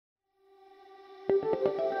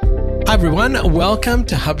everyone. Welcome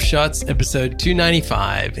to HubShot's episode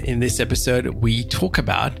 295. In this episode, we talk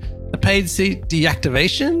about the paid seat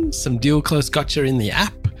deactivation, some deal close gotcha in the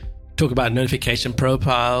app, talk about notification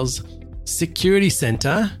profiles, Security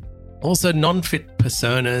Center, also non-fit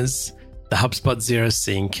personas, the HubSpot Zero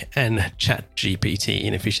Sync, and ChatGPT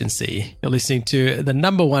inefficiency. You're listening to the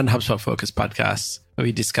number one HubSpot focused podcast where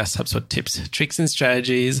we discuss HubSpot tips, tricks, and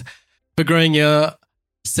strategies for growing your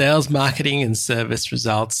sales, marketing, and service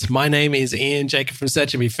results. My name is Ian Jacob from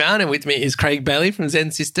Search and Be Found, and with me is Craig Bailey from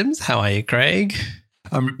Zen Systems. How are you, Craig?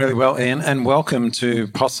 I'm really well, Ian, and welcome to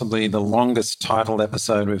possibly the longest titled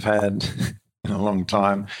episode we've had in a long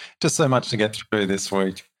time. Just so much to get through this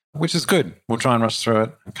week, which is good. We'll try and rush through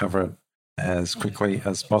it and cover it as quickly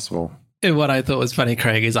as possible. And what I thought was funny,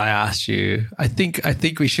 Craig, is I asked you, I think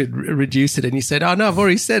we should reduce it, and you said, oh no, I've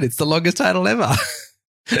already said it's the longest title ever.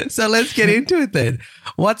 So let's get into it then.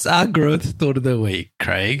 What's our growth thought of the week,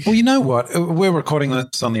 Craig? Well, you know what? We're recording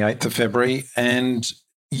this on the 8th of February, and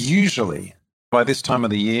usually by this time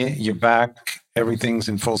of the year, you're back, everything's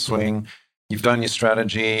in full swing, you've done your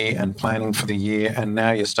strategy and planning for the year, and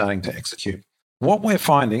now you're starting to execute. What we're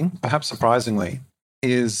finding, perhaps surprisingly,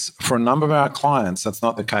 is for a number of our clients, that's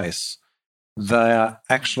not the case. They're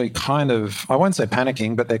actually kind of, I won't say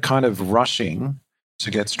panicking, but they're kind of rushing to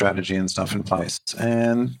get strategy and stuff in place.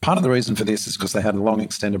 And part of the reason for this is because they had a long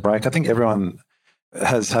extended break. I think everyone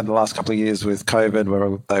has had the last couple of years with COVID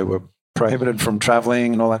where they were prohibited from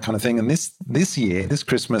traveling and all that kind of thing. And this year, this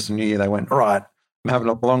Christmas and New Year, they went, all right, I'm having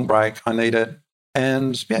a long break. I need it.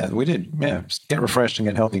 And yeah, we did. Yeah, get refreshed and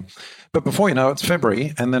get healthy. But before you know it, it's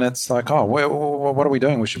February. And then it's like, oh, what are we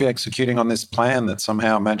doing? We should be executing on this plan that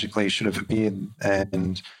somehow magically should have appeared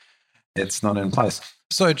and it's not in place.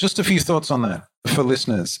 So just a few thoughts on that for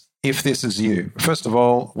listeners. If this is you, first of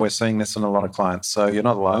all, we're seeing this in a lot of clients. So you're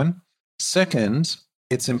not alone. Second,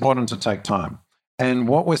 it's important to take time. And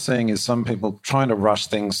what we're seeing is some people trying to rush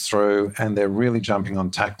things through and they're really jumping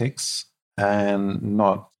on tactics and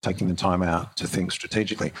not taking the time out to think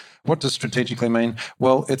strategically. What does strategically mean?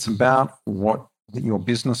 Well, it's about what your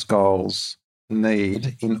business goals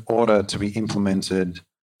need in order to be implemented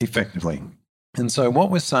effectively. And so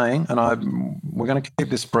what we're saying, and we're going to keep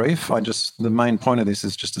this brief. The main point of this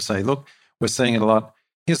is just to say, look, we're seeing it a lot.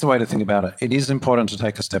 Here's the way to think about it. It is important to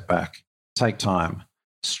take a step back, take time.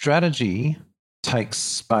 Strategy takes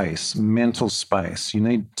space, mental space. You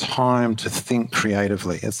need time to think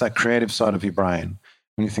creatively. It's that creative side of your brain.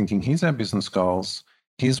 When you're thinking, here's our business goals,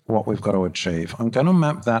 here's what we've got to achieve. I'm going to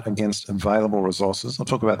map that against available resources. I'll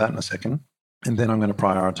talk about that in a second. And then I'm going to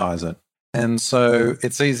prioritize it. And so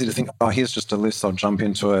it's easy to think, oh, here's just a list, I'll jump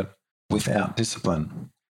into it without discipline.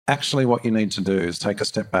 Actually, what you need to do is take a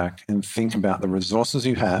step back and think about the resources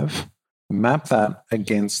you have, map that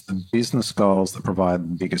against the business goals that provide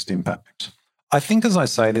the biggest impact. I think as I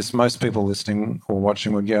say this, most people listening or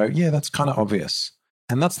watching would go, yeah, that's kind of obvious.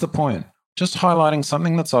 And that's the point. Just highlighting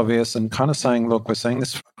something that's obvious and kind of saying, look, we're saying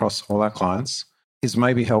this across all our clients is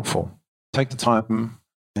maybe helpful. Take the time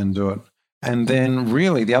and do it. And then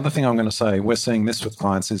really the other thing I'm going to say, we're seeing this with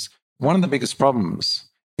clients, is one of the biggest problems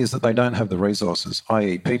is that they don't have the resources,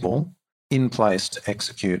 i.e. people, in place to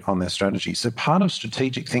execute on their strategy. So part of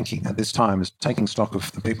strategic thinking at this time is taking stock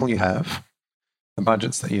of the people you have, the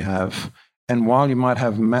budgets that you have, and while you might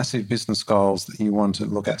have massive business goals that you want to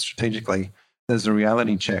look at strategically, there's a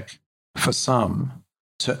reality check for some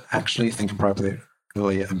to actually think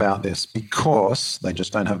appropriately about this because they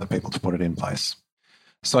just don't have the people to put it in place.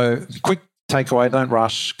 So quick takeaway, don't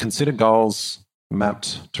rush, consider goals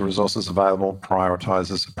mapped to resources available,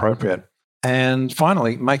 prioritize as appropriate. And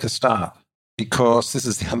finally, make a start, because this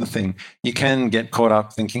is the other thing. You can get caught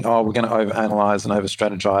up thinking, oh, we're going to overanalyze and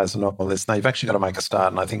over-strategize and all this. Now, you've actually got to make a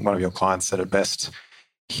start. And I think one of your clients said it best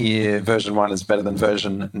here, version 1 is better than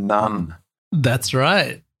version none. That's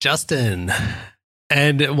right, Justin.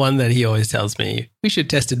 And one that he always tells me, we should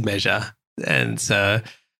test and measure. And so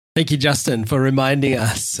thank you, Justin, for reminding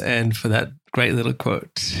us and for that great little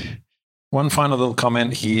quote. One final little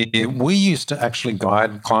comment here. We used to actually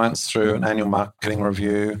guide clients through an annual marketing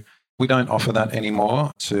review. We don't offer that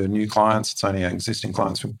anymore to new clients. It's only our existing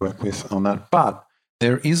clients we work with on that. But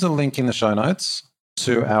there is a link in the show notes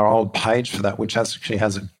to our old page for that, which actually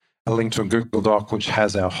has a link to a Google Doc, which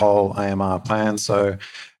has our whole AMR plan. So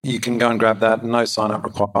you can go and grab that. No sign up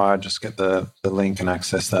required. Just get the link and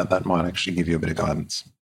access that. That might actually give you a bit of guidance.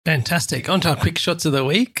 Fantastic. On to our quick shots of the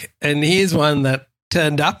week. And here's one that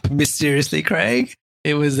turned up mysteriously, Craig.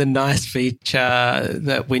 It was a nice feature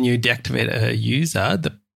that when you deactivate a user,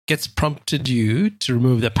 that gets prompted you to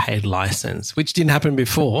remove the paid license, which didn't happen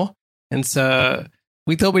before. And so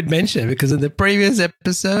we thought we'd mention it because in the previous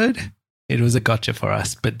episode, It was a gotcha for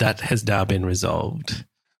us, but that has now been resolved.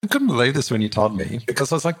 I couldn't believe this when you told me,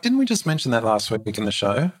 because I was like, didn't we just mention that last week in the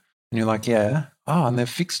show? And you're like, yeah. Oh, and they've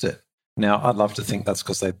fixed it. Now, I'd love to think that's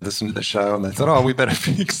because they listened to the show and they thought, oh, we better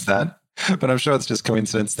fix that. But I'm sure it's just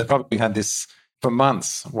coincidence. They probably had this for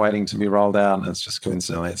months waiting to be rolled out, and it's just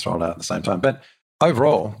coincidentally it's rolled out at the same time. But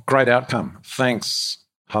overall, great outcome. Thanks,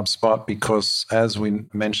 HubSpot, because as we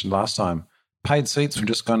mentioned last time, paid seats were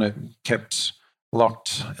just kind of kept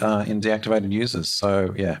locked in deactivated users.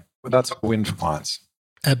 So, yeah, that's a win for clients.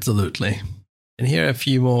 Absolutely. And here are a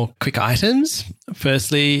few more quick items.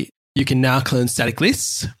 Firstly, you can now clone static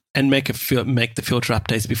lists and make the filter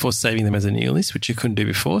updates before saving them as a new list, which you couldn't do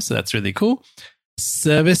before. So that's really cool.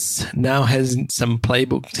 Service now has some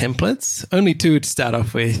playbook templates, only 2 to start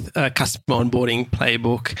off with, a customer onboarding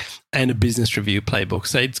playbook and a business review playbook.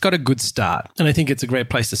 So it's got a good start. And I think it's a great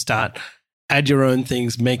place to start. Add your own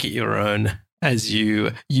things, make it your own as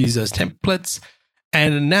you use those templates.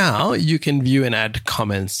 And now you can view and add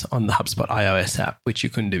comments on the HubSpot iOS app, which you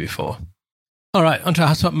couldn't do before. All right, onto our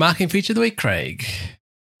HubSpot marketing feature of the week, Craig.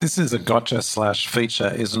 This is a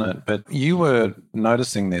gotcha/feature, isn't it? But you were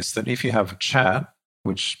noticing this, that if you have a chat,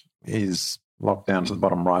 which is locked down to the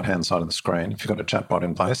bottom right-hand side of the screen, if you've got a chat bot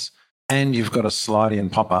in place, and you've got a slide-in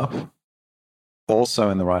pop-up also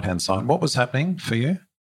in the right-hand side, what was happening for you?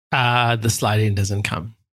 The slide-in doesn't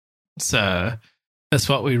come. So that's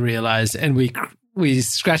what we realized. And we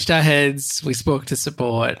scratched our heads, we spoke to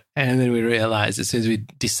support, and then we realized as soon as we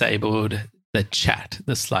disabled the chat,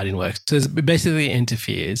 the slide-in works. So it basically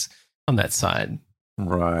interferes on that side.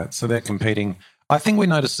 Right. So they're competing. I think we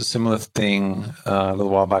noticed a similar thing a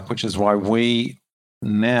little while back, which is why we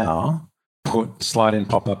now put slide-in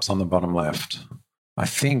pop-ups on the bottom left. I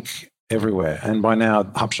think everywhere. And by now,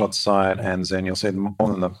 HubSpot's site and Zen, you'll see them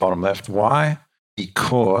all in the bottom left. Why?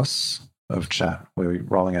 Because of chat. We're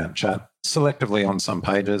rolling out chat selectively on some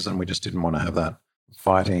pages, and we just didn't want to have that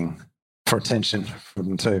fighting for attention for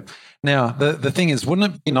them too. Now, the thing is,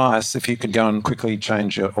 wouldn't it be nice if you could go and quickly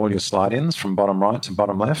change all your slide-ins from bottom right to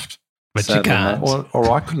bottom left? But you can't.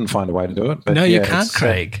 Or I couldn't find a way to do it. But no, you can't,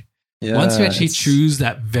 Craig. Once you actually choose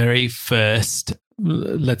that very first,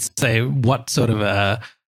 let's say, what sort of a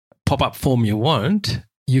pop-up form you want,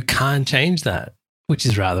 you can't change that, which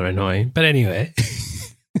is rather annoying. But anyway,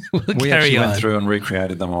 we actually went through and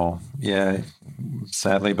recreated them all. Yeah,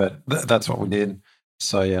 sadly, but that's what we did.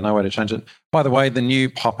 So, yeah, no way to change it. By the way, the new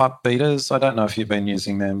pop-up betas, I don't know if you've been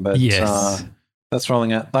using them, but yes. That's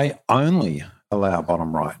rolling out. They only allow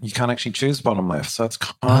bottom right. You can't actually choose bottom left. So it's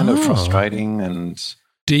kind of frustrating. And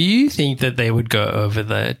do you think that they would go over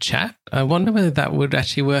the chat? I wonder whether that would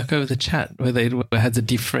actually work over the chat, whether it has a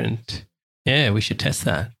different... Yeah, we should test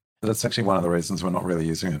that. That's actually one of the reasons we're not really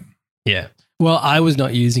using it. Yeah. Well, I was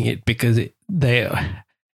not using it because it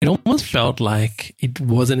almost felt like it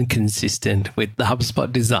wasn't consistent with the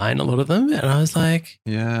HubSpot design, a lot of them. And I was like,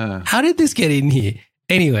 yeah, how did this get in here?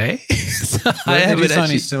 Anyway, so it is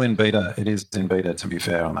only still in beta. It is in beta, to be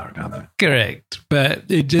fair, on that regard, though. Correct. But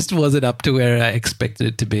it just wasn't up to where I expected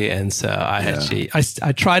it to be. And so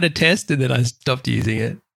I tried a test and then I stopped using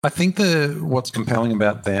it. I think what's compelling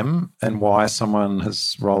about them and why someone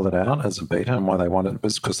has rolled it out as a beta and why they want it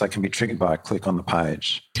is because they can be triggered by a click on the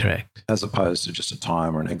page. Correct. As opposed to just a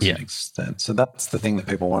time or an extent. So that's the thing that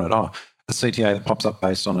people wanted. Oh, a CTA that pops up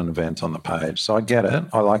based on an event on the page. So I get it.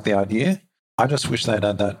 I like the idea. I just wish they'd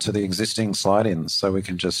add that to the existing slide-ins so we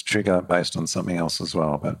can just trigger based on something else as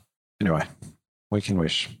well. But anyway, we can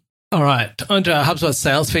wish. All right. On to our HubSpot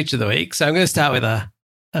sales feature of the week. So I'm going to start with a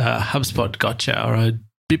HubSpot gotcha or a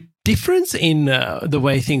difference in the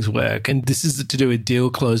way things work, and this is to do with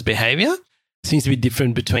deal close behavior. Seems to be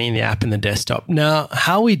different between the app and the desktop. Now,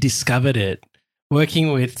 how we discovered it,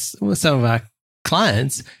 working with some of our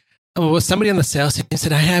clients, was somebody on the sales team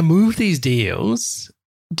said, hey, I moved these deals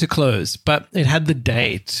to close, but it had the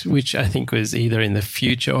date, which I think was either in the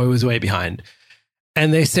future or it was way behind.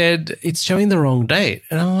 And they said, it's showing the wrong date.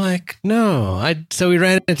 And I'm like, no. So we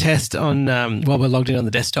ran a test on while we're logged in on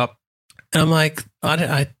the desktop. And I'm like,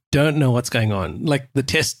 I don't know what's going on. Like the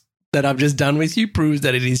test that I've just done with you proves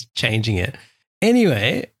that it is changing it.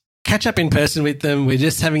 Anyway, catch up in person with them. We're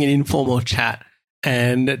just having an informal chat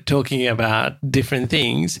and talking about different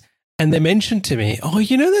things. And they mentioned to me, oh,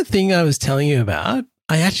 you know that thing I was telling you about?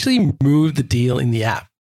 I actually moved the deal in the app.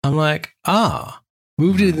 I'm like,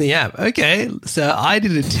 moved it in the app. Okay. So I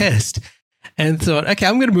did a test and thought, okay,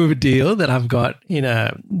 I'm going to move a deal that I've got,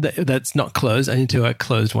 that's not closed into a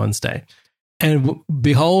closed one state. And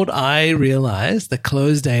behold, I realized the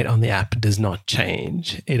close date on the app does not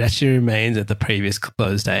change. It actually remains at the previous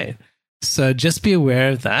close date. So just be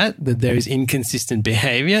aware of that there is inconsistent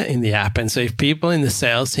behavior in the app. And so if people in the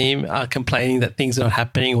sales team are complaining that things are not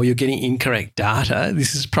happening or you're getting incorrect data,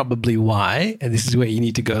 this is probably why. And this is where you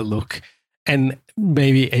need to go look and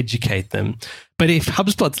maybe educate them. But if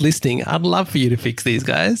HubSpot's listening, I'd love for you to fix these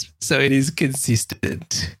guys so it is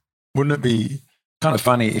consistent. Wouldn't it be kind of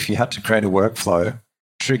funny if you had to create a workflow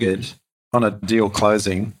triggered on a deal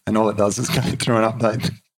closing and all it does is go through an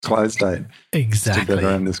update close date? Exactly. To get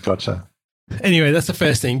around this gotcha. Anyway, that's the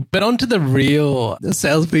first thing. But on to the real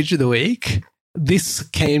sales feature of the week. This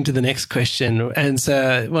came to the next question. And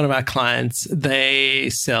so one of our clients, they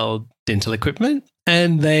sell dental equipment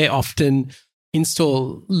and they often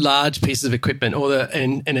install large pieces of equipment or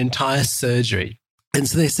an entire surgery. And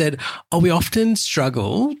so they said, we often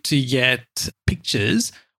struggle to get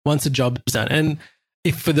pictures once a job is done. And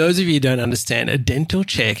if for those of you who don't understand, a dental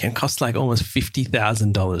chair can cost like almost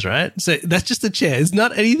 $50,000, right? So that's just a chair. It's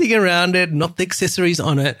not anything around it, not the accessories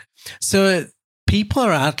on it. So people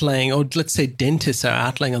are outlaying, or let's say dentists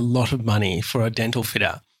are outlaying a lot of money for a dental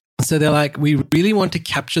fitter. So they're like, we really want to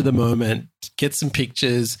capture the moment, get some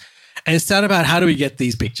pictures. And it's not about how do we get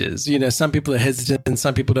these pictures? You know, some people are hesitant and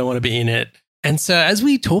some people don't want to be in it. And so as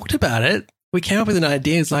we talked about it, we came up with an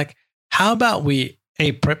idea. It's like, how about we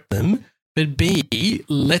A, prep them, but B,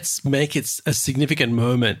 let's make it a significant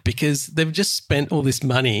moment because they've just spent all this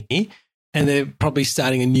money and they're probably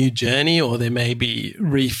starting a new journey or they may be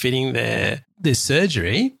refitting their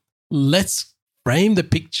surgery. Let's frame the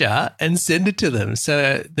picture and send it to them.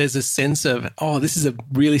 So there's a sense of, this is a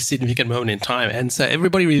really significant moment in time. And so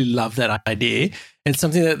everybody really loved that idea and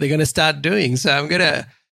something that they're going to start doing. So I'm going to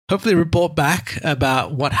hopefully report back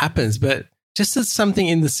about what happens. But just as something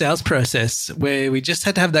in the sales process where we just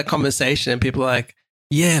had to have that conversation and people are like,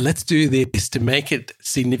 yeah, let's do this to make it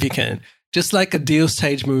significant. Just like a deal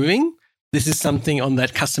stage moving, this is something on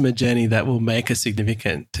that customer journey that will make a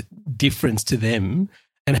significant difference to them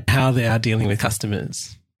and how they are dealing with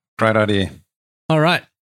customers. Great idea. All right.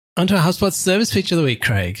 On to our HubSpot service feature of the week,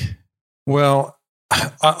 Craig. Well,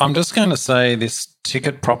 I'm just going to say this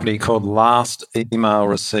ticket property called Last Email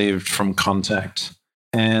Received from Contact.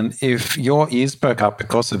 And if your ears perk up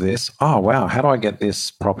because of this, wow, how do I get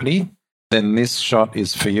this property? Then this shot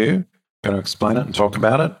is for you. I'm going to explain it and talk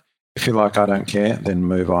about it. If you're like, I don't care, then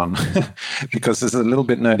move on because this is a little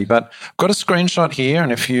bit nerdy. But I've got a screenshot here.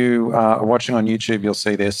 And if you are watching on YouTube, you'll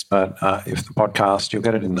see this. But if the podcast, you'll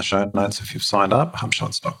get it in the show notes if you've signed up,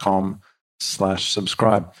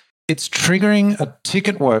 hubshots.com/subscribe. It's triggering a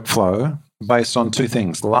ticket workflow based on two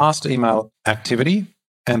things, the last email activity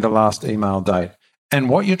and the last email date. And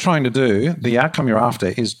what you're trying to do, the outcome you're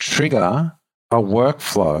after, is trigger a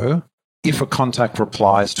workflow if a contact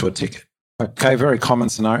replies to a ticket. Okay, very common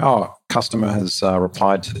scenario. Customer has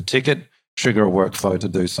replied to the ticket, trigger a workflow to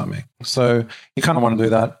do something. So you kind of want to do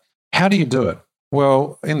that. How do you do it?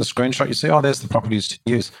 Well, in the screenshot, you see, there's the properties to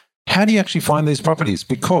use. How do you actually find these properties?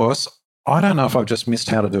 Because I don't know if I've just missed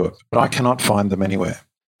how to do it, but I cannot find them anywhere.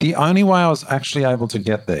 The only way I was actually able to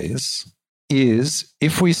get these is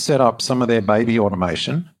if we set up some of their baby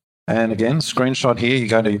automation. And again, screenshot here, you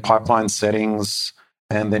go to your pipeline settings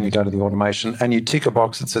and then you go to the automation and you tick a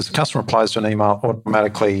box that says customer replies to an email,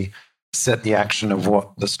 automatically set the action of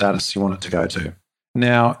what the status you want it to go to.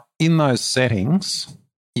 Now, in those settings,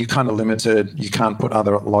 you're kind of limited. You can't put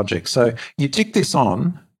other logic. So you tick this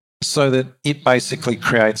on so that it basically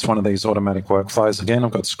creates one of these automatic workflows. Again,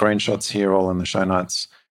 I've got screenshots here all in the show notes.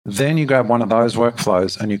 Then you grab one of those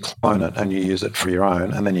workflows and you clone it and you use it for your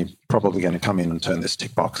own, and then you're probably going to come in and turn this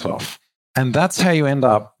tick box off. And that's how you end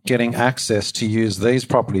up getting access to use these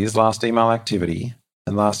properties, last email activity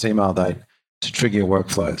and last email date, to trigger your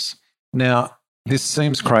workflows. Now, this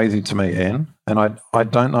seems crazy to me, Ian, and I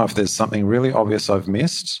don't know if there's something really obvious I've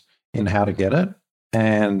missed in how to get it.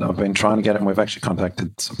 And I've been trying to get it, and we've actually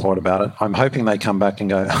contacted support about it. I'm hoping they come back and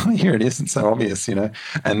go, here it is, it's so obvious,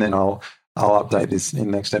 and then I'll update this in the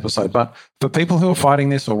next episode. But for people who are fighting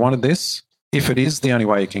this or wanted this, if it is the only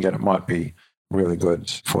way you can get it, might be really good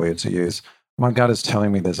for you to use. My gut is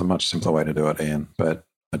telling me there's a much simpler way to do it, Ian, but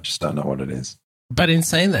I just don't know what it is. But in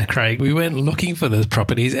saying that, Craig, we went looking for those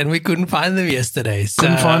properties and we couldn't find them yesterday. So,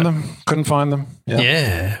 Couldn't find them.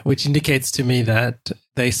 Yeah, which indicates to me that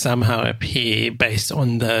they somehow appear based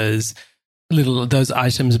on those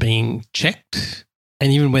items being checked.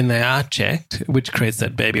 And even when they are checked, which creates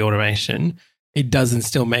that baby automation, it doesn't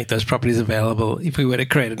still make those properties available if we were to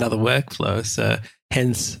create another workflow. So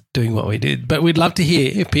hence doing what we did. But we'd love to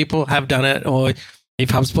hear if people have done it, or if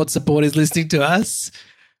HubSpot support is listening to us,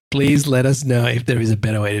 please let us know if there is a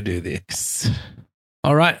better way to do this.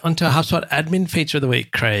 All right, on to our HubSpot admin feature of the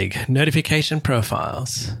week, Craig, notification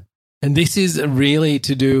profiles. And this is really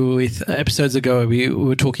to do with episodes ago, we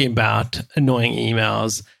were talking about annoying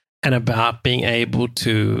emails and about being able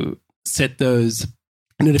to set those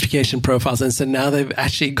notification profiles. And so now they've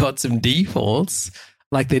actually got some defaults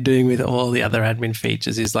like they're doing with all the other admin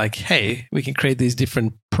features is like, hey, we can create these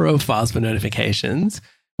different profiles for notifications,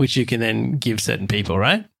 which you can then give certain people,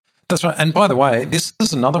 right? That's right. And by the way, this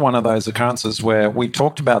is another one of those occurrences where we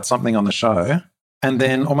talked about something on the show and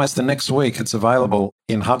then almost the next week it's available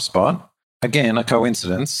in HubSpot. Again, a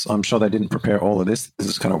coincidence. I'm sure they didn't prepare all of this. This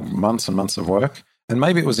is kind of months and months of work. And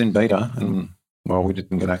maybe it was in beta and, well, we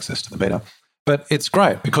didn't get access to the beta. But it's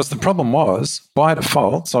great because the problem was by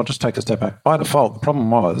default, so I'll just take a step back. By default, the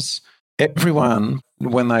problem was everyone,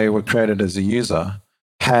 when they were created as a user,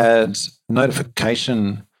 had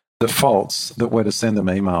notification defaults that were to send them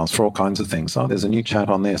emails for all kinds of things. Oh, there's a new chat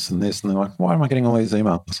on this and this. And they're like, why am I getting all these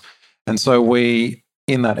emails? And so we,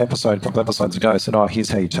 in that episode, a couple of episodes ago, said, oh, here's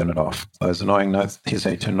how you turn it off. Those annoying notes, here's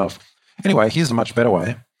how you turn it off. Anyway, here's a much better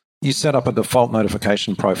way. You set up a default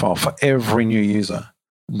notification profile for every new user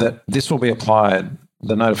that this will be applied,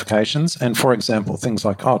 the notifications. And for example, things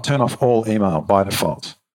like, oh, turn off all email by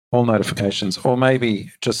default, all notifications, or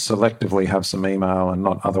maybe just selectively have some email and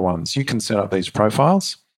not other ones. You can set up these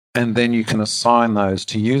profiles and then you can assign those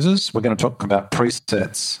to users. We're going to talk about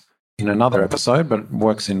presets in another episode, but it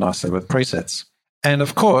works in nicely with presets. And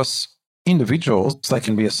of course, individuals, they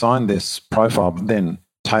can be assigned this profile, but then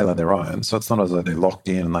tailor their own. So it's not as though they're locked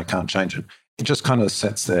in and they can't change it. It just kind of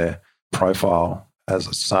sets their profile as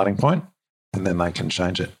a starting point, and then they can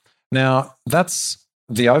change it. Now, that's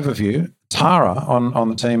the overview. Tara on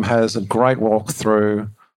the team has a great walkthrough.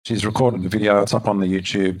 She's recorded the video. It's up on the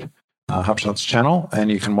YouTube HubShots channel,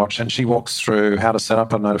 and you can watch it. And she walks through how to set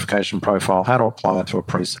up a notification profile, how to apply it to a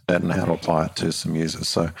preset, and how to apply it to some users.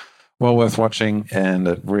 So well worth watching, and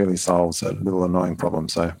it really solves a little annoying problem.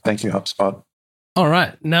 So thank you, HubSpot. All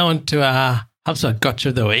right, now on to our HubSpot Gotcha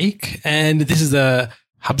of the Week. And this is the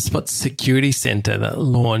HubSpot Security Center that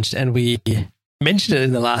launched, and we mentioned it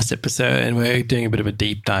in the last episode, and we're doing a bit of a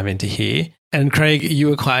deep dive into here. And Craig, you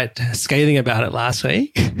were quite scathing about it last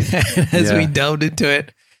week. As we delved into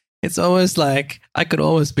it, it's almost like I could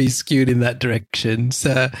almost be skewed in that direction.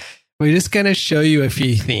 So we're just going to show you a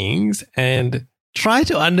few things and try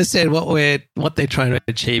to understand what they're trying to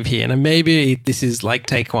achieve here. And maybe this is like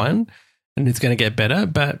take one and it's going to get better,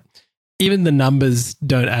 but even the numbers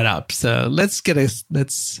don't add up. So let's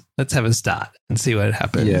have a start and see what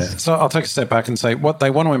happens. Yeah. So I'll take a step back and say what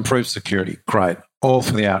they want to improve security. Great. All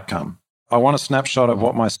for the outcome. I want a snapshot of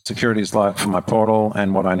what my security is like for my portal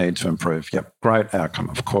and what I need to improve. Yep. Great outcome.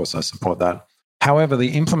 Of course, I support that. However,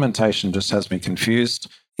 the implementation just has me confused.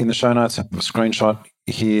 In the show notes, I have a screenshot.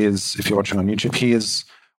 Here's, if you're watching on YouTube, here's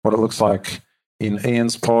what it looks like in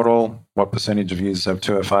Ian's portal. What percentage of users have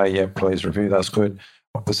 2FA? Yeah, please review. That's good.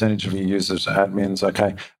 What percentage of your users are admins?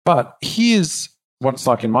 Okay. But here's what it's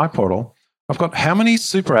like in my portal. I've got how many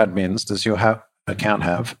super admins does your account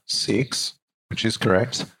have? 6, which is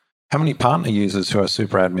correct. How many partner users who are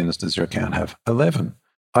super admins does your account have? 11.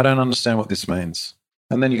 I don't understand what this means.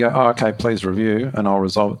 And then you go, oh, okay, please review and I'll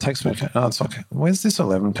resolve it. It takes me, oh, it's okay. Where's this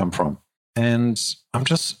 11 come from? And I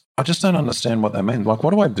just don't understand what they mean. Like,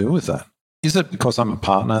 what do I do with that? Is it because I'm a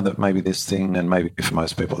partner that maybe this thing, and maybe for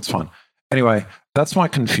most people it's fine. Anyway, that's my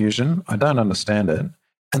confusion. I don't understand it.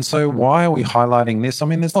 And so why are we highlighting this? I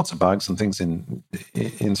mean, there's lots of bugs and things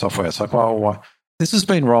in software. It's like, well, why? This has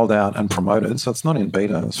been rolled out and promoted, so it's not in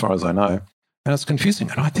beta as far as I know. And it's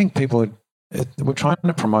confusing. And I think people we're trying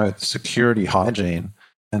to promote security hygiene.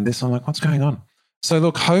 And this, I'm like, what's going on? So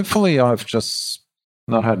look, hopefully I've just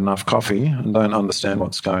not had enough coffee and don't understand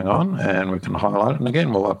what's going on, and we can highlight it. And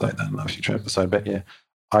again, we'll update that in a future episode. But yeah,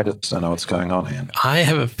 I just don't know what's going on here. I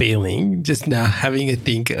have a feeling, just now having a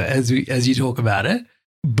think as you talk about it,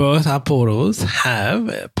 both our portals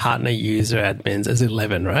have partner user admins as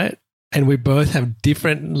 11, right? And we both have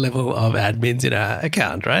different level of admins in our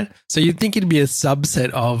account, right? So you'd think it'd be a subset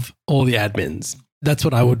of all the admins. That's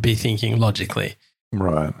what I would be thinking logically.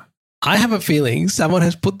 Right. I have a feeling someone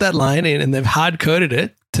has put that line in and they've hard-coded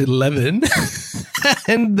it to 11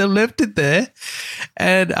 and they've left it there.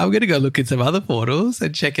 And I'm going to go look at some other portals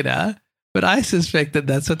and check it out. But I suspect that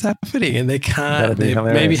that's what's happening, and they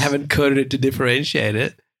maybe haven't coded it to differentiate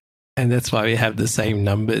it. And that's why we have the same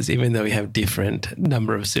numbers, even though we have different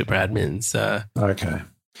number of super admins. Okay.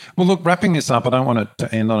 Well, look, wrapping this up, I don't want it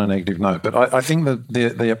to end on a negative note, but I think that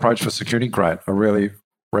the approach for security, great. I really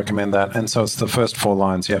recommend that. And so it's the first 4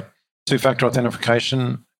 lines. Yep. 2-factor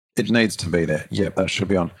authentication, it needs to be there. Yep, that should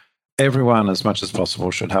be on. Everyone, as much as possible,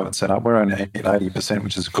 should have it set up. We're only at 80%,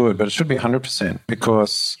 which is good, but it should be 100%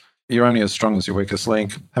 because you're only as strong as your weakest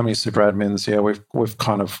link. How many super admins? Yeah,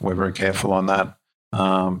 we're very careful on that.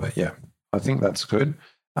 But yeah, I think that's good.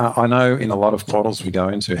 I know in a lot of portals we go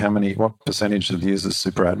into, what percentage of users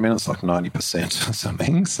super admin? It's like 90% or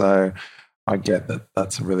something. So I get that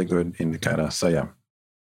that's a really good indicator. So yeah.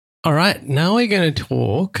 All right, now we're going to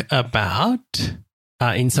talk about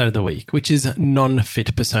Insight of the Week, which is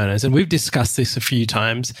non-fit personas. And we've discussed this a few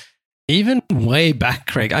times, even way back,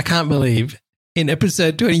 Craig. I can't believe in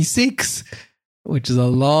episode 26, which is a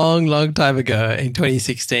long, long time ago in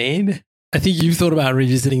 2016. I think you've thought about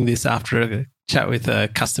revisiting this after a chat with a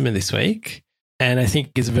customer this week. And I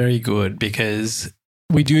think it's very good because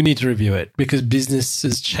we do need to review it because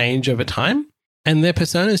businesses change over time and their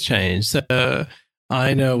personas change. So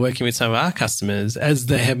I know working with some of our customers, as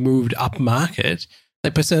they have moved up market,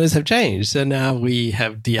 their personas have changed. So now we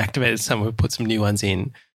have deactivated some, we've put some new ones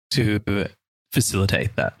in to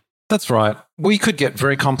facilitate that. That's right. We could get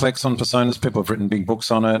very complex on personas. People have written big books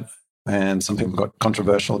on it, and some people got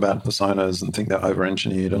controversial about personas and think they're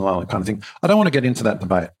over-engineered and all that kind of thing. I don't want to get into that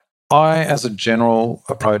debate. I, as a general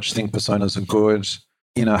approach, think personas are good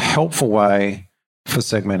in a helpful way for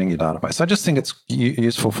segmenting your database. I just think it's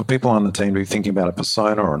useful for people on the team to be thinking about a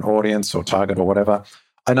persona or an audience or target or whatever.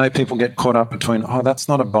 I know people get caught up between, that's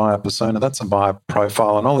not a buyer persona, that's a buyer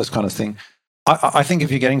profile and all this kind of thing. I think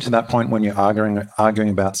if you're getting to that point when you're arguing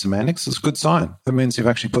about semantics, it's a good sign. It means you've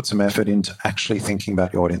actually put some effort into actually thinking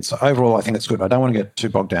about your audience. So overall, I think it's good. I don't want to get too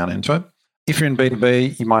bogged down into it. If you're in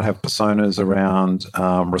B2B, you might have personas around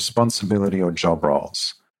responsibility or job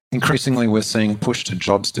roles. Increasingly, we're seeing push to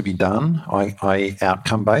jobs to be done, i.e.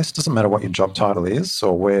 outcome-based. Doesn't matter what your job title is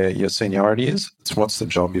or where your seniority is. It's what's the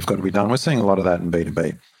job you've got to be done. We're seeing a lot of that in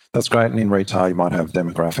B2B. That's great. And in retail, you might have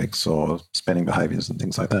demographics or spending behaviours and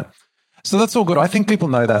things like that. So that's all good. I think people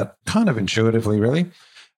know that kind of intuitively, really.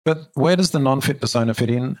 But where does the non-fit persona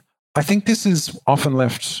fit in? I think this is often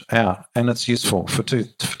left out, and it's useful for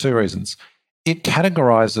two reasons. It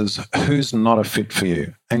categorizes who's not a fit for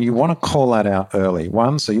you, and you want to call that out early.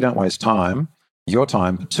 One, so you don't waste your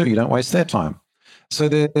time. But two, you don't waste their time. So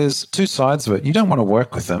there's two sides of it. You don't want to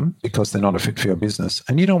work with them because they're not a fit for your business,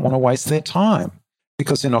 and you don't want to waste their time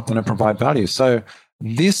because they're not going to provide value. So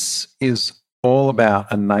this is all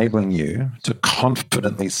about enabling you to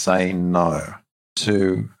confidently say no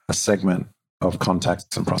to a segment of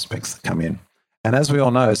contacts and prospects that come in. And as we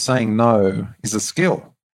all know, saying no is a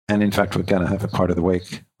skill. And in fact, we're going to have a quote of the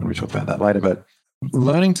week when we talk about that later. But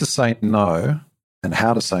learning to say no and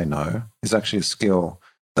how to say no is actually a skill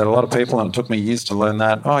that a lot of people, and it took me years to learn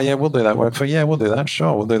that. Oh, yeah, we'll do that work for you. Yeah, we'll do that.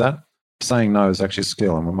 Sure, we'll do that. Saying no is actually a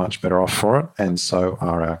skill, and we're much better off for it. And so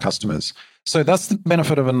are our customers. So that's the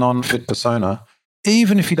benefit of a non-fit persona,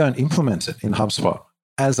 even if you don't implement it in HubSpot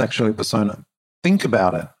as actually a persona. Think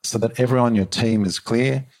about it so that everyone on your team is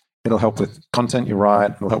clear. It'll help with content you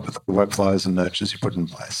write. It'll help with the workflows and nurtures you put in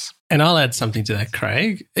place. And I'll add something to that,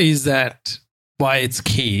 Craig, is that why it's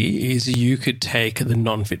key is you could take the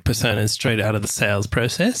non-fit personas straight out of the sales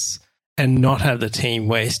process and not have the team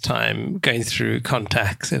waste time going through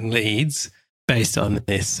contacts and leads based on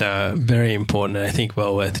this. So very important and I think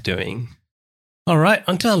well worth doing. All right,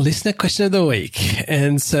 on to our listener question of the week.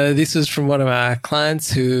 And so this was from one of our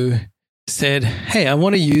clients who said, hey, I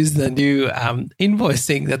want to use the new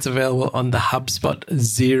invoicing that's available on the HubSpot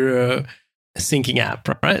Xero syncing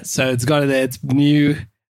app, right? So it's got it there, it's new.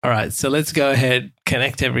 All right, so let's go ahead,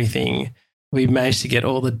 connect everything. We've managed to get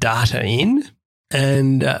all the data in.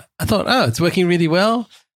 And I thought, it's working really well.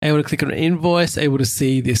 Able to click on an invoice, able to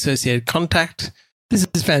see the associated contact. This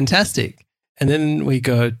is fantastic. And then we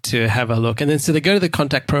go to have a look. And then so they go to the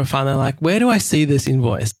contact profile and they're like, where do I see this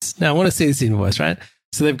invoice? Now I want to see this invoice, right?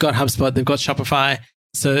 So they've got HubSpot, they've got Shopify.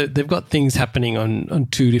 So they've got things happening on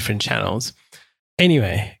two different channels.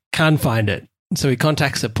 Anyway, can't find it. So we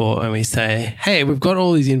contact support and we say, hey, we've got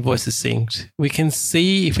all these invoices synced. We can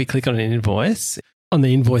see if we click on an invoice on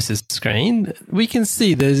the invoices screen, we can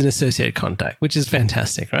see there's an associated contact, which is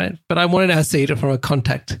fantastic, right? But I wanted to see it from a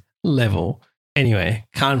contact level. Anyway,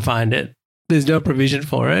 can't find it. There's no provision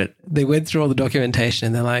for it. They went through all the documentation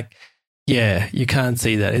and they're like, yeah, you can't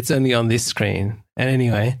see that. It's only on this screen. And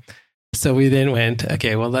anyway, so we then went,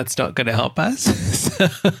 okay, well, that's not going to help us.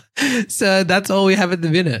 So that's all we have at the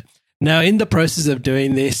minute. Now, in the process of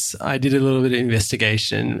doing this, I did a little bit of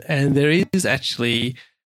investigation and there is actually,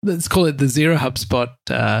 let's call it the Xero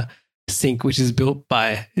HubSpot sync, which is built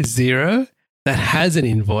by Xero that has an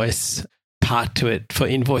invoice part to it for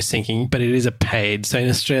invoice syncing, but it is a paid. So in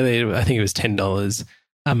Australia, I think it was $10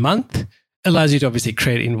 a month. It allows you to obviously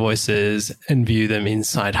create invoices and view them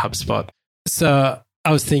inside HubSpot. So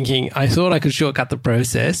I was thinking, I thought I could shortcut the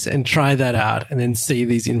process and try that out and then see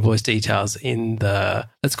these invoice details in the,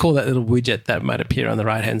 let's call that little widget that might appear on the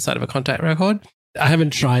right-hand side of a contact record. I haven't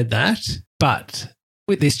tried that, but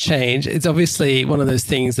with this change, it's obviously one of those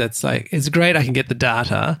things that's like, it's great I can get the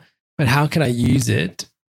data, but how can I use it?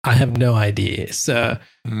 I have no idea. So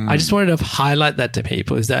I just wanted to highlight that to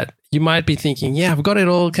people, is that you might be thinking, yeah, I've got it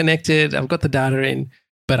all connected, I've got the data in,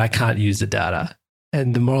 but I can't use the data.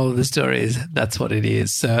 And the moral of the story is that's what it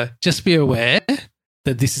is. So just be aware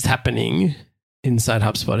that this is happening inside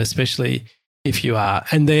HubSpot, especially if you are.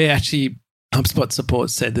 And they actually, HubSpot support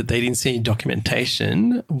said that they didn't see any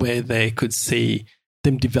documentation where they could see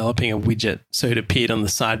them developing a widget so it appeared on the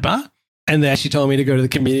sidebar. And they actually told me to go to the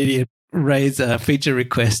community and raise a feature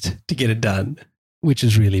request to get it done, which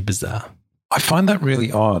is really bizarre. I find that really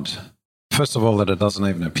odd. First of all, that it doesn't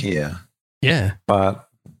even appear. Yeah. But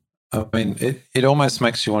I mean, it almost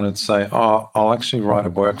makes you want to say, oh, I'll actually write a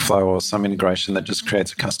workflow or some integration that just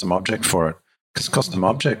creates a custom object for it, because custom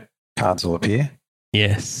object cards will appear.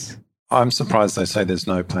 Yes. I'm surprised they say there's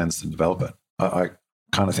no plans to develop it. I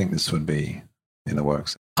kind of think this would be in the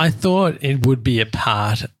works. I thought it would be a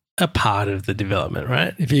part of the development,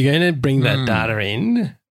 right? If you're going to bring that data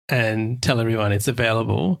in and tell everyone it's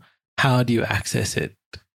available, how do you access it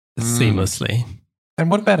seamlessly? And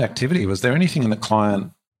what about activity? Was there anything in the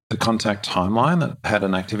contact timeline that had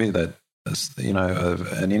an activity that,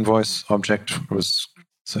 an invoice object was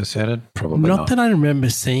associated? Probably not. Not that I remember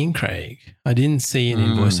seeing, Craig. I didn't see an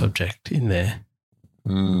invoice object in there.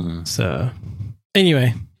 So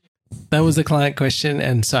anyway, that was the client question.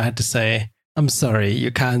 And so I had to say, I'm sorry,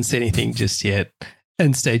 you can't see anything just yet,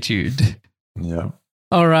 and stay tuned. Yeah.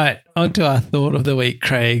 All right, on to our thought of the week,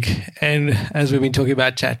 Craig. And as we've been talking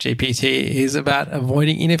about ChatGPT, is about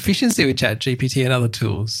avoiding inefficiency with ChatGPT and other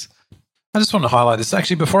tools. I just want to highlight this.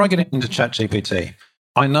 Actually, before I get into ChatGPT,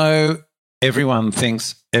 I know everyone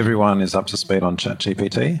thinks everyone is up to speed on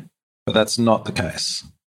ChatGPT, but that's not the case.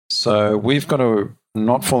 So we've got to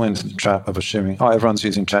not fall into the trap of assuming, everyone's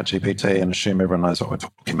using ChatGPT and assume everyone knows what we're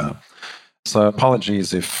talking about. So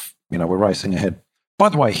apologies if, we're racing ahead. By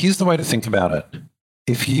the way, here's the way to think about it.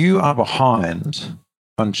 If you are behind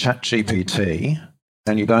on ChatGPT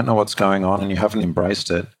and you don't know what's going on and you haven't embraced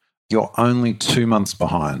it, you're only 2 months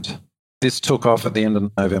behind. This took off at the end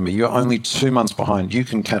of November. You're only 2 months behind. You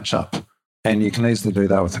can catch up, and you can easily do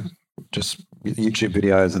that with just YouTube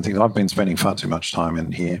videos and things. I've been spending far too much time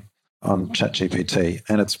in here on ChatGPT,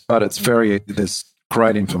 and there's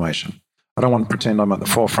great information. I don't want to pretend I'm at the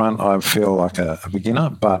forefront. I feel like a beginner,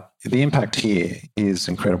 but the impact here is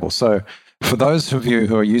incredible. So for those of you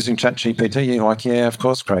who are using ChatGPT, you're like, yeah, of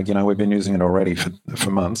course, Craig, we've been using it already for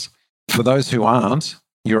months. For those who aren't,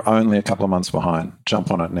 you're only a couple of months behind. Jump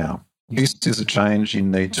on it now. This is a change you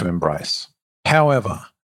need to embrace. However,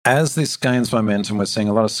 as this gains momentum, we're seeing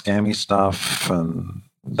a lot of scammy stuff and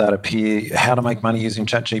that appear, how to make money using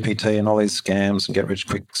ChatGPT and all these scams and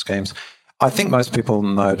get-rich-quick schemes. I think most people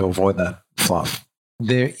know to avoid that fluff.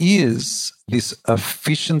 There is this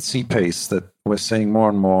efficiency piece that we're seeing more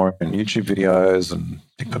and more in YouTube videos and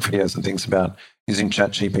TikTok videos and things about using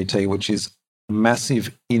ChatGPT, which is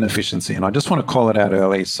massive inefficiency. And I just want to call it out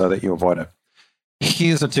early so that you avoid it.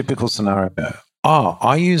 Here's a typical scenario.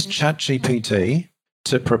 I use ChatGPT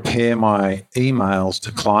to prepare my emails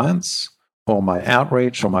to clients or my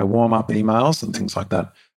outreach or my warm-up emails and things like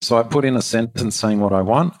that. So I put in a sentence saying what I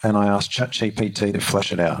want and I ask ChatGPT to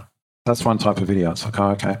flesh it out. That's one type of video. It's like,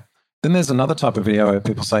 okay. Then there's another type of video where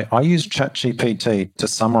people say, I use ChatGPT to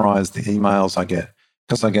summarize the emails I get,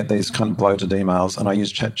 because I get these kind of bloated emails and I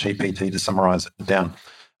use ChatGPT to summarize it down.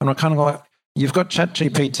 And I'm kind of like, you've got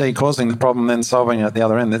ChatGPT causing the problem, then solving it at the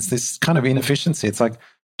other end. There's this kind of inefficiency. It's like,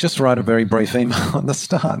 just write a very brief email at the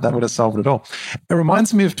start. That would have solved it all. It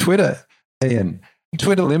reminds me of Twitter, Ian.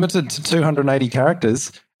 Twitter limited to 280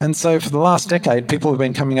 characters. And so for the last decade, people have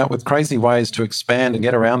been coming up with crazy ways to expand and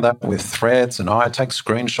get around that with threads. And I take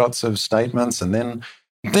screenshots of statements. And then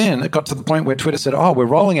it got to the point where Twitter said, we're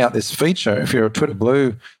rolling out this feature, if you're a Twitter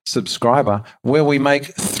Blue subscriber, where we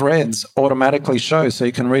make threads automatically show so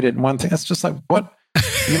you can read it in one thing. It's just like, what?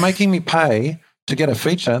 You're making me pay to get a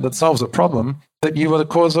feature that solves a problem that you were the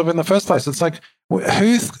cause of in the first place. It's like,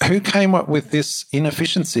 who came up with this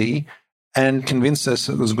inefficiency and convinced us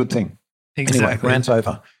it was a good thing? Exactly. Anyway, rant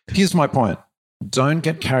over. Here's my point. Don't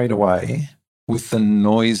get carried away with the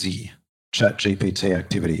noisy ChatGPT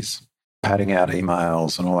activities, padding out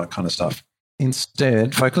emails and all that kind of stuff.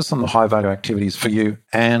 Instead, focus on the high-value activities for you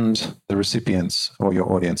and the recipients or your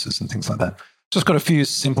audiences and things like that. Just got a few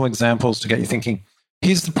simple examples to get you thinking.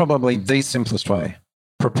 Here's probably the simplest way.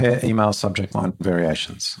 Prepare email subject line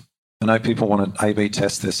variations. I know people want to A/B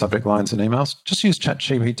test their subject lines in emails. Just use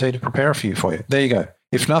ChatGPT to prepare a few for you. There you go.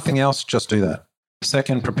 If nothing else, just do that.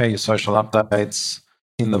 Second, prepare your social updates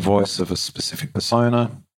in the voice of a specific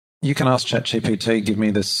persona. You can ask ChatGPT, give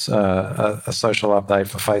me this a social update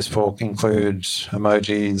for Facebook, include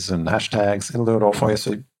emojis and hashtags. It'll do it all for you.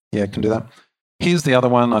 So yeah, it can do that. Here's the other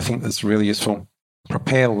one I think that's really useful.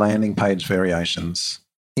 Prepare landing page variations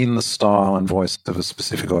in the style and voice of a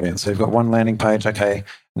specific audience. So you've got one landing page, okay,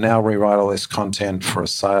 now rewrite all this content for a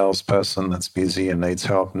salesperson that's busy and needs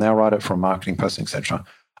help. Now write it for a marketing person, etc.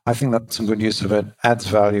 I think that's some good use of it, adds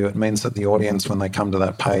value. It means that the audience, when they come to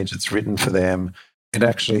that page, it's written for them. It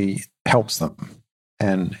actually helps them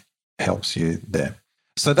and helps you there.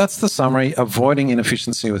 So that's the summary, avoiding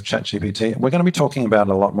inefficiency with ChatGPT. We're going to be talking about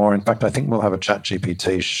it a lot more. In fact, I think we'll have a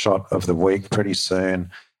ChatGPT shot of the week pretty soon,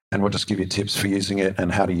 and we'll just give you tips for using it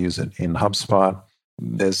and how to use it in HubSpot.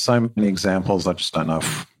 There's so many examples. I just don't know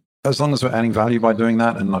if, as long as we're adding value by doing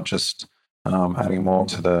that and not just adding more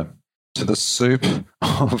to the soup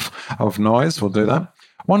of noise, we'll do that.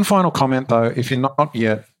 One final comment, though, if you're not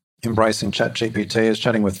yet embracing ChatGPT, is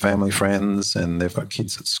chatting with family, friends, and they've got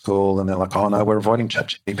kids at school, and they're like, "Oh no, we're avoiding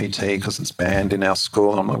ChatGPT because it's banned in our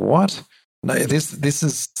school." And I'm like, "What? No, this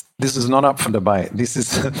is not up for debate. This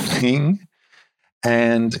is a thing,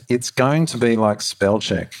 and it's going to be like spell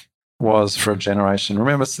check was for a generation.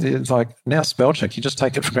 Remember, it's like now spell check. You just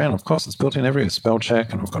take it for granted. Of course, it's built in everywhere. Spell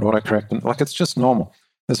check, and we've got autocorrect, and like it's just normal.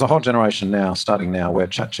 There's a whole generation now, starting now, where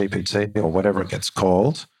ChatGPT or whatever it gets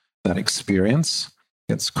called, that experience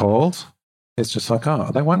gets called, it's just like,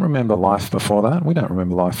 oh, they won't remember life before that. We don't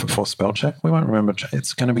remember life before spell check. We won't remember.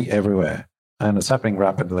 It's going to be everywhere, and it's happening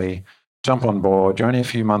rapidly. Jump on board. You're only a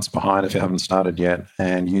few months behind if you haven't started yet,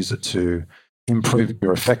 and use it to improve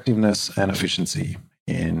your effectiveness and efficiency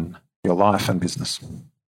in your life and business.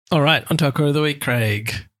 All right, on to our quote of the week, Craig.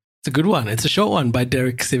 It's a good one. It's a short one by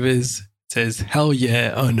Derek Sivers. It says, "Hell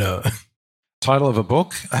yeah, oh no." Title of a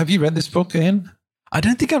book. Have you read this book, Ian? I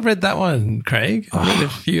don't think I've read that one, Craig. I've read a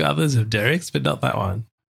few others of Derek's, but not that one.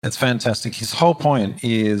 It's fantastic. His whole point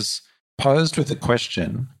is posed with a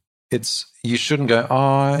question. You shouldn't go,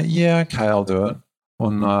 "Oh, yeah, okay, I'll do it," or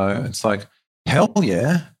 "No." It's like, hell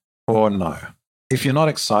yeah, or no. If you're not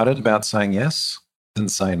excited about saying yes, then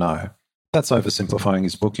say no. That's oversimplifying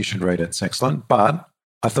his book. You should read it. It's excellent. But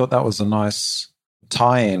I thought that was a nice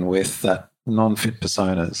tie-in with that non-fit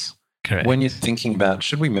personas. Correct. When you're thinking about,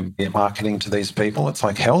 should we be marketing to these people? It's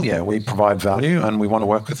like, hell yeah, we provide value and we want to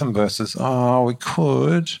work with them versus, oh, we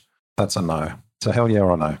could. That's a no. So hell yeah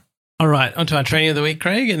or no. All right, onto our training of the week,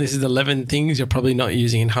 Craig. And this is 11 things you're probably not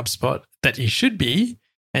using in HubSpot that you should be.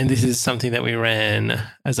 And this is something that we ran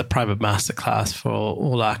as a private masterclass for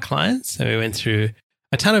all our clients. So we went through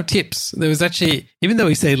a ton of tips. There was actually, even though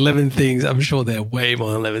we say 11 things, I'm sure there are way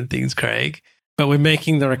more than 11 things, Craig. But we're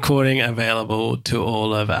making the recording available to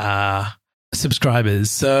all of our subscribers.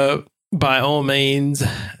 So by all means,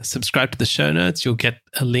 subscribe to the show notes. You'll get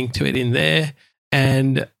a link to it in there,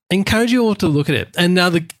 and I encourage you all to look at it. And now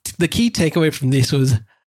the key takeaway from this was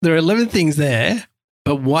there are 11 things there,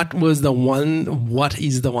 but what is the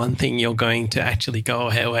one thing you're going to actually go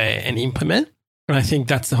away and implement? And I think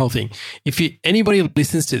that's the whole thing. If anybody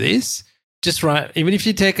listens to this, just write, even if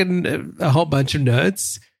you've taken a whole bunch of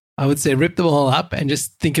notes, I would say rip them all up and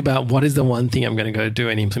just think about what is the one thing I'm going to go do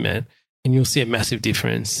and implement, and you'll see a massive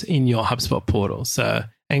difference in your HubSpot portal. So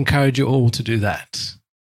I encourage you all to do that.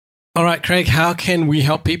 All right, Craig, how can we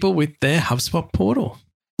help people with their HubSpot portal?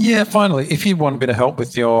 Yeah, finally, if you want a bit of help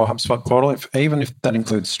with your HubSpot portal, even if that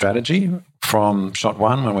includes strategy from shot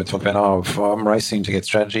one, when we're talking about, I'm racing to get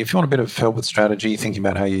strategy. If you want a bit of help with strategy, thinking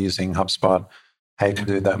about how you're using HubSpot, how you can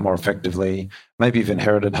do that more effectively. Maybe you've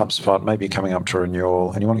inherited HubSpot, maybe you're coming up to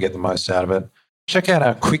renewal and you want to get the most out of it. Check out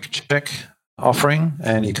our quick check offering,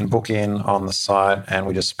 and you can book in on the site, and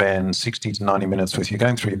we just spend 60 to 90 minutes with you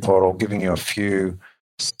going through your portal, giving you a few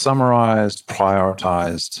summarized,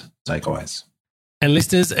 prioritized takeaways. And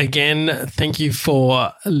listeners, again, thank you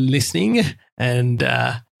for listening. And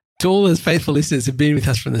to all those faithful listeners who've been with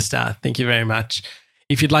us from the start, thank you very much.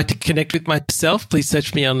 If you'd like to connect with myself, please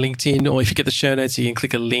search me on LinkedIn, or if you get the show notes, you can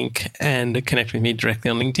click a link and connect with me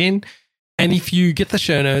directly on LinkedIn. And if you get the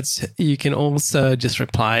show notes, you can also just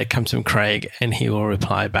reply, "Come from Craig," and he will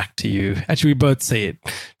reply back to you. Actually, we both see it,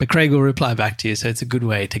 but Craig will reply back to you. So it's a good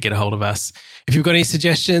way to get a hold of us. If you've got any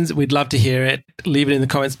suggestions, we'd love to hear it. Leave it in the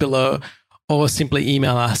comments below, or simply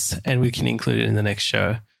email us and we can include it in the next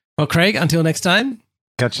show. Well, Craig, until next time.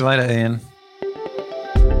 Catch you later, Ian.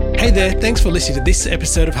 Hey there, thanks for listening to this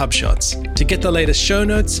episode of HubShots. To get the latest show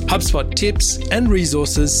notes, HubSpot tips, and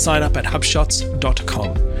resources, sign up at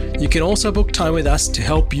HubShots.com. You can also book time with us to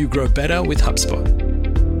help you grow better with HubSpot.